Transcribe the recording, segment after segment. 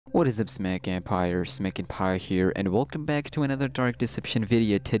What is up, SmackNPie here, and welcome back to another Dark Deception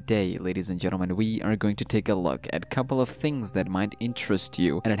video. Today, ladies and gentlemen, we are going to take a look at a couple of things that might interest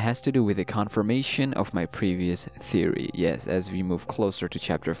you, and it has to do with the confirmation of my previous theory. Yes, as we move closer to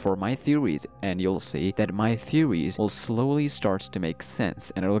chapter 4, my theories, and you'll see that my theories will slowly start to make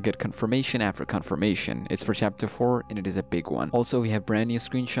sense, and it'll get confirmation after confirmation. It's for chapter 4, and it is a big one. Also, we have brand new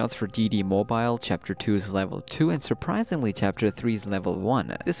screenshots for DD Mobile, chapter 2 is level 2, and surprisingly, chapter 3 is level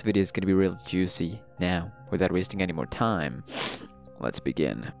 1. This video is going to be real juicy. Now, without wasting any more time, let's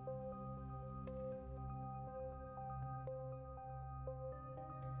begin.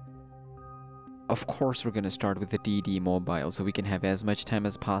 Of course, we're gonna start with the DD Mobile so we can have as much time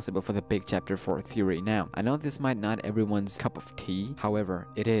as possible for the big chapter 4 theory. Now, I know this might not everyone's cup of tea, however,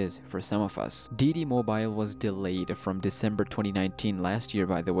 it is for some of us. DD Mobile was delayed from December 2019 last year,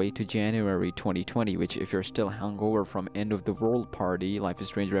 by the way, to January 2020, which if you're still hungover from End of the World Party, Life is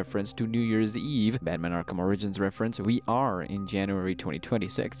Strange reference, to New Year's Eve, Batman Arkham Origins reference, we are in January 2020,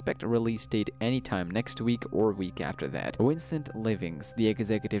 so expect a release date anytime next week or week after that. Vincent Livings, the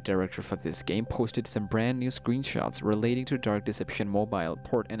executive director for this game, posted some brand new screenshots relating to Dark Deception Mobile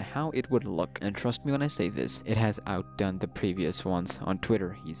port and how it would look. And trust me when I say this, it has outdone the previous ones. On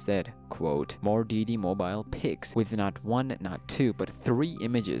Twitter, he said, quote, "More DD Mobile pics with not one, not two, but 3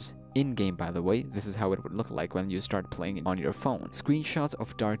 images. In-game, by the way, this is how it would look like when you start playing it on your phone. Screenshots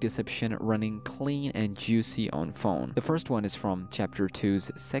of Dark Deception running clean and juicy on phone. The first one is from Chapter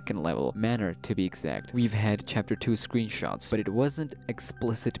 2's second level, Manor to be exact. We've had Chapter 2 screenshots, but it wasn't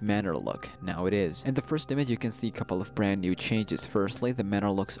explicit Manor look. Now it is. In the first image, you can see a couple of brand new changes. Firstly, the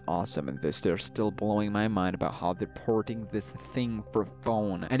Manor looks awesome in this. They're still blowing my mind about how they're porting this thing for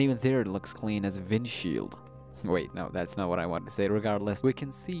phone. And even there, it looks clean as a windshield. Wait, no, that's not what I wanted to say. Regardless, we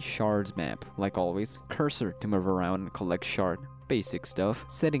can see shards map, like always, cursor to move around and collect shard. Basic stuff,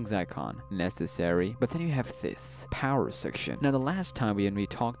 settings icon, necessary, but then you have this, power section. Now the last time when we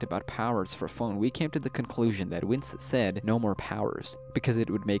talked about powers for phone, we came to the conclusion that Vince said no more powers, because it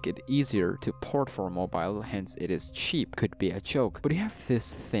would make it easier to port for mobile, hence it is cheap, could be a joke. But you have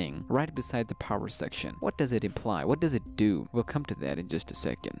this thing right beside the power section. What does it imply? What does it do? We'll come to that in just a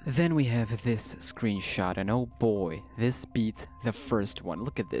second. Then we have this screenshot, and oh boy, this beats the first one.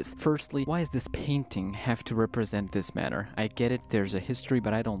 Look at this. Firstly, why does this painting have to represent this manner? I get it. There's a history,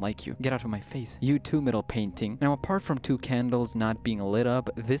 but I don't like you. Get out of my face. You too, middle painting. Now, apart from 2 candles not being lit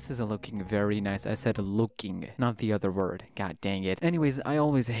up, this is looking very nice. I said looking, not the other word. God dang it. Anyways, I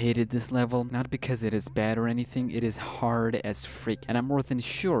always hated this level, not because it is bad or anything. It is hard as freak, and I'm more than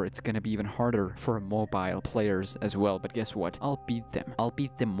sure it's gonna be even harder for mobile players as well. But guess what? I'll beat them. I'll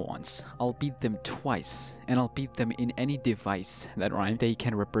beat them once. I'll beat them twice, and I'll beat them in any device that they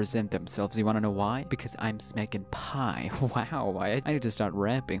can represent themselves. You wanna know why? Because I'm SmackNPie. Wow. I need to start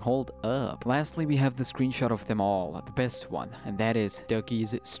rapping. Hold up. Lastly, we have the screenshot of them all, the best one, and that is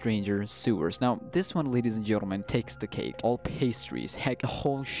Ducky's Stranger Sewers. Now, this one, ladies and gentlemen, takes the cake. All pastries, heck, the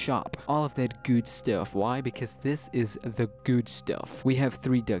whole shop, all of that good stuff. Why? Because this is the good stuff. We have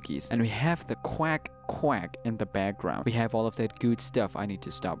 3 duckies, and we have the quack in the background. We have all of that good stuff. I need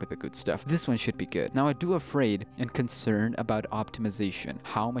to stop with the good stuff. This one should be good. Now, I do afraid and concerned about optimization,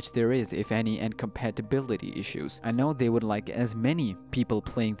 how much there is, if any, and compatibility issues. I know they would like as many people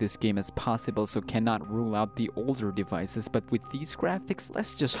playing this game as possible, so cannot rule out the older devices, but with these graphics,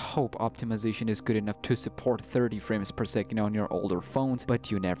 let's just hope optimization is good enough to support 30 frames per second on your older phones,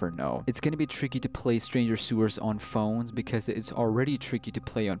 but you never know. It's gonna be tricky to play Stranger Sewers on phones because it's already tricky to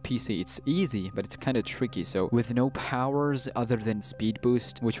play on PC. It's easy, but it's kind of tricky. So with no powers other than speed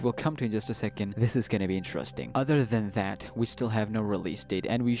boost, which we'll come to in just a second, this is gonna be interesting. Other than that, we still have no release date,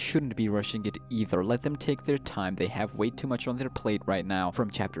 and we shouldn't be rushing it either. Let them take their time. They have way too much on their plate right now,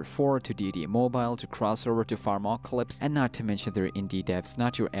 from chapter 4 to DD Mobile to crossover to Pharmacalypse, and not to mention their indie devs,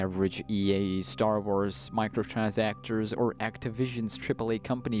 not your average EA, Star Wars, microtransactors, or Activision's AAA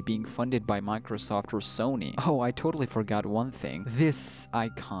company being funded by Microsoft or Sony. Oh, I totally forgot one thing. This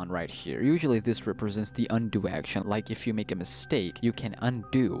icon right here. Usually this represents the undo action, like if you make a mistake, you can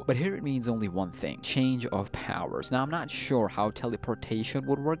undo. But here it means only one thing, change of powers. Now, I'm not sure how teleportation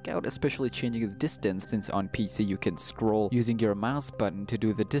would work out, especially changing the distance, since on PC you can scroll using your mouse button to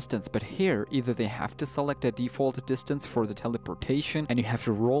do the distance, but here, either they have to select a default distance for the teleportation, and you have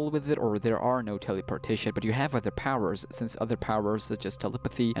to roll with it, or there are no teleportation, but you have other powers, since other powers such as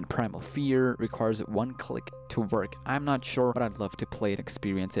telepathy and primal fear requires 1 click to work. I'm not sure, but I'd love to play and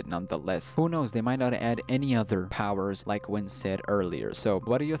experience it nonetheless. Who knows, they might not add any other powers like when said earlier. So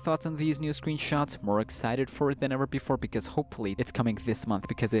what are your thoughts on these new screenshots? More excited for it than ever before because hopefully it's coming this month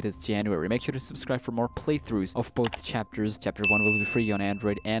because it is January. Make sure to subscribe for more playthroughs of both chapters. Chapter 1 will be free on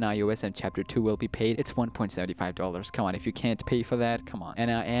Android and iOS, and Chapter 2 will be paid. It's $1.75. Come on, if you can't pay for that, come on.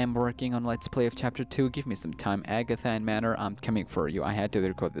 And I am working on Let's Play of Chapter 2. Give me some time. Agatha and Manor, I'm coming for you. I had to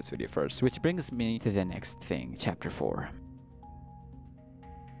record this video first, which brings me to the next thing, Chapter 4.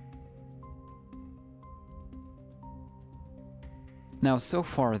 Now, so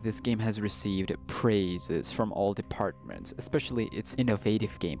far, this game has received praises from all departments, especially its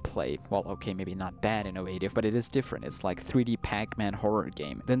innovative gameplay. Well, okay, maybe not that innovative, but it is different. It's like 3D Pac-Man horror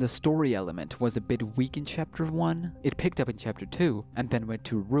game. Then the story element was a bit weak in Chapter 1. It picked up in Chapter 2, and then went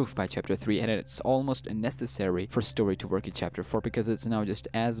to roof by Chapter 3, and it's almost unnecessary for story to work in Chapter 4 because it's now just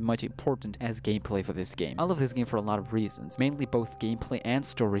as much important as gameplay for this game. I love this game for a lot of reasons. Mainly both gameplay and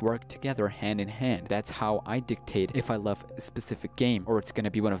story work together hand in hand. That's how I dictate if I love a specific game, or it's gonna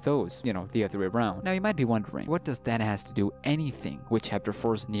be one of those, you know, the other way around. Now you might be wondering, what does that has to do anything with Chapter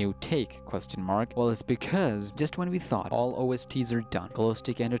 4's new take? Question mark. Well, it's because just when we thought all OSTs are done,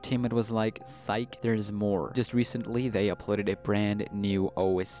 Glowstick Entertainment was like, psych, there's more. Just recently, they uploaded a brand new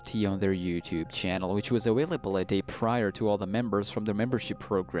OST on their YouTube channel, which was available a day prior to all the members from their membership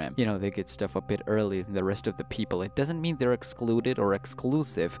program. You know, they get stuff a bit early than the rest of the people. It doesn't mean they're excluded or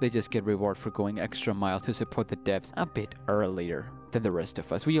exclusive. They just get reward for going extra mile to support the devs a bit earlier than the rest of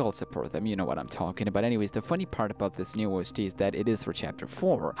us. We all support them, you know what I'm talking about. Anyways, the funny part about this new OST is that it is for Chapter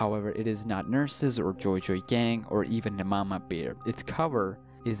 4. However, it is not Nurses or Joy Joy Gang or even the Mama Bear. Its cover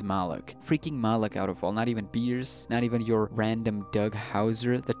is MALAK. Freaking MALAK out of all. Not even Beers, not even your random Doug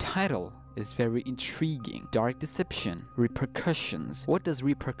Hauser. The title is very intriguing. Dark Deception, Repercussions. What does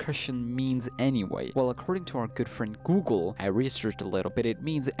repercussion means anyway? Well, according to our good friend Google, I researched a little bit, it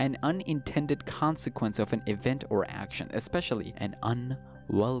means an unintended consequence of an event or action, especially an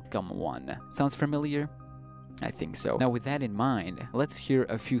unwelcome one. Sounds familiar? I think so. Now with that in mind, let's hear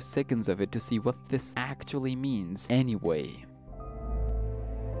a few seconds of it to see what this actually means anyway.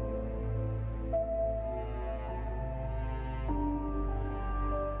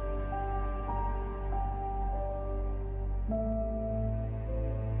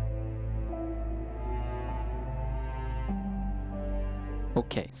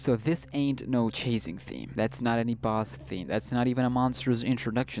 Okay, so this ain't no chasing theme. That's not any boss theme. That's not even a monster's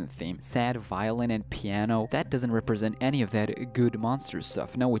introduction theme. Sad violin and piano. That doesn't represent any of that good monster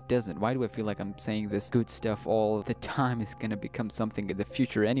stuff. No, it doesn't. Why do I feel like I'm saying this good stuff all the time is gonna become something in the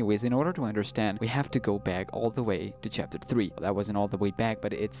future anyways? In order to understand, we have to go back all the way to Chapter 3. Well, that wasn't all the way back,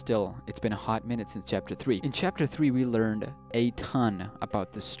 but it's been a hot minute since Chapter 3. In Chapter 3, we learned a ton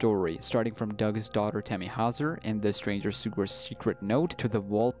about the story, starting from Doug's daughter Tammy Hauser and the Stranger Sewer's secret note, to the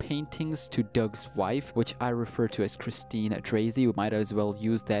wall paintings, to Doug's wife, which I refer to as Christine Drazy. We might as well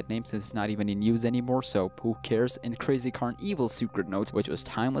use that name since it's not even in use anymore, so who cares? And Crazy Carnival's secret notes, which was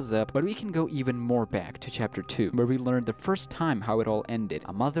Time Was Up. But we can go even more back to Chapter 2, where we learned the first time how it all ended.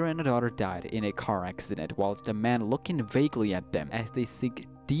 A mother and a daughter died in a car accident, whilst a man looking vaguely at them as they sink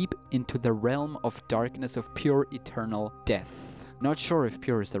deep into the realm of darkness of pure eternal death. Not sure if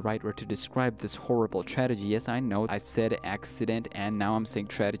pure is the right word to describe this horrible tragedy. Yes, I know I said accident and now I'm saying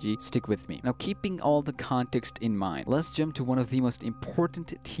tragedy. Stick with me. Now, keeping all the context in mind, let's jump to one of the most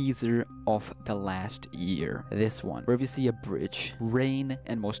important teaser of the last year. This one, where we see a bridge, rain,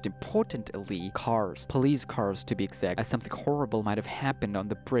 and most importantly, cars. Police cars to be exact, as something horrible might have happened on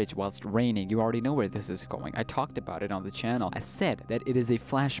the bridge whilst raining. You already know where this is going. I talked about it on the channel. I said that it is a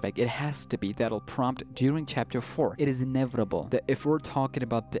flashback. It has to be. That'll prompt during Chapter 4. It is inevitable that if we're talking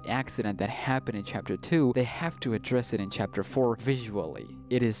about the accident that happened in Chapter 2, they have to address it in Chapter 4 visually.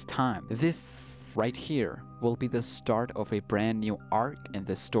 It is time. This right here will be the start of a brand new arc in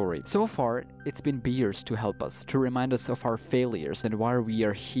the story. So far, it's been Beers to help us, to remind us of our failures and why we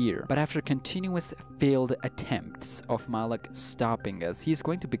are here. But after continuous failed attempts of Malak stopping us, he's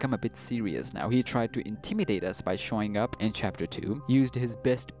going to become a bit serious now. He tried to intimidate us by showing up in Chapter 2, used his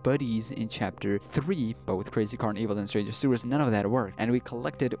best buddies in Chapter 3, both Crazy Carnival and Stranger Sewers. None of that worked, and we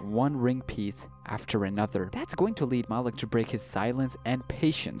collected one ring piece after another. That's going to lead Malak to break his silence and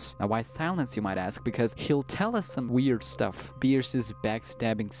patience. Now, why silence, you might ask? Because he'll tell us some weird stuff, Beers'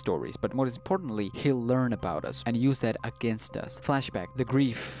 backstabbing stories, but most importantly, he'll learn about us and use that against us. Flashback, the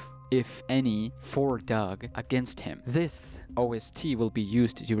grief, if any, for Doug against him. This OST will be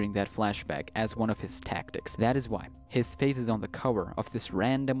used during that flashback as one of his tactics. That is why his face is on the cover of this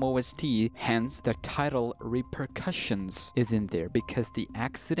random OST, hence the title Repercussions is in there, because the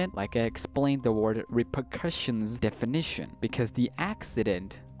accident, like I explained the word repercussions definition, because the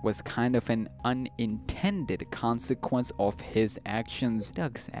accident was kind of an unintended consequence of his actions,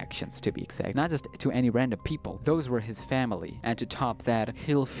 Doug's actions to be exact, not just to any random people. Those were his family. And to top that,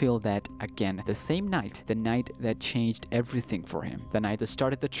 he'll feel that again the same night, the night that changed everything for him, the night that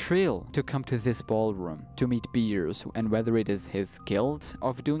started the trail to come to this ballroom to meet Beers, and whether it is his guilt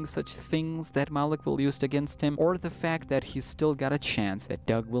of doing such things that Malak will use against him, or the fact that he's still got a chance that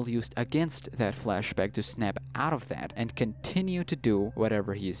Doug will use against that flashback to snap out of that and continue to do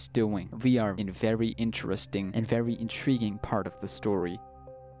whatever he is doing. We are in very interesting and very intriguing part of the story.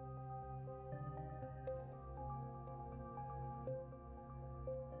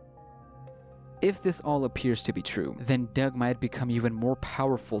 If this all appears to be true, then Doug might become even more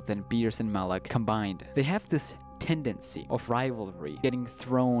powerful than Beers and Malak combined. They have this tendency of rivalry, getting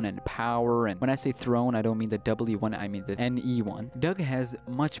throne and power, and when I say throne, I don't mean the W one, I mean the NE one. Doug has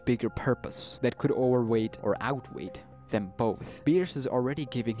much bigger purpose that could overweight or outweigh them both. Beers is already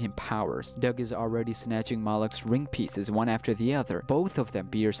giving him powers. Doug is already snatching Malak's ring pieces one after the other. Both of them,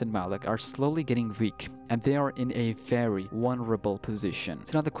 Beers and Malak, are slowly getting weak, and they are in a very vulnerable position.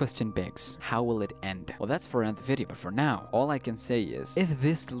 So now the question begs, how will it end? Well, that's for another video, but for now, all I can say is, if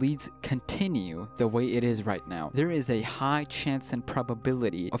this leads continue the way it is right now, there is a high chance and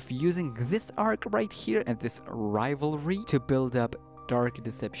probability of using this arc right here and this rivalry to build up Dark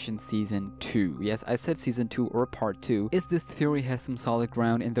Deception Season 2. Yes, I said Season 2 or Part 2. Is this theory has some solid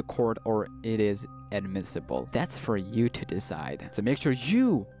ground in the court, or it is admissible? That's for you to decide. So make sure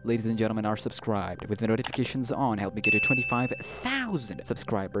you, ladies and gentlemen, are subscribed with the notifications on. Help me get to 25,000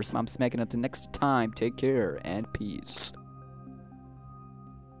 subscribers. I'm smacking until next time. Take care and peace.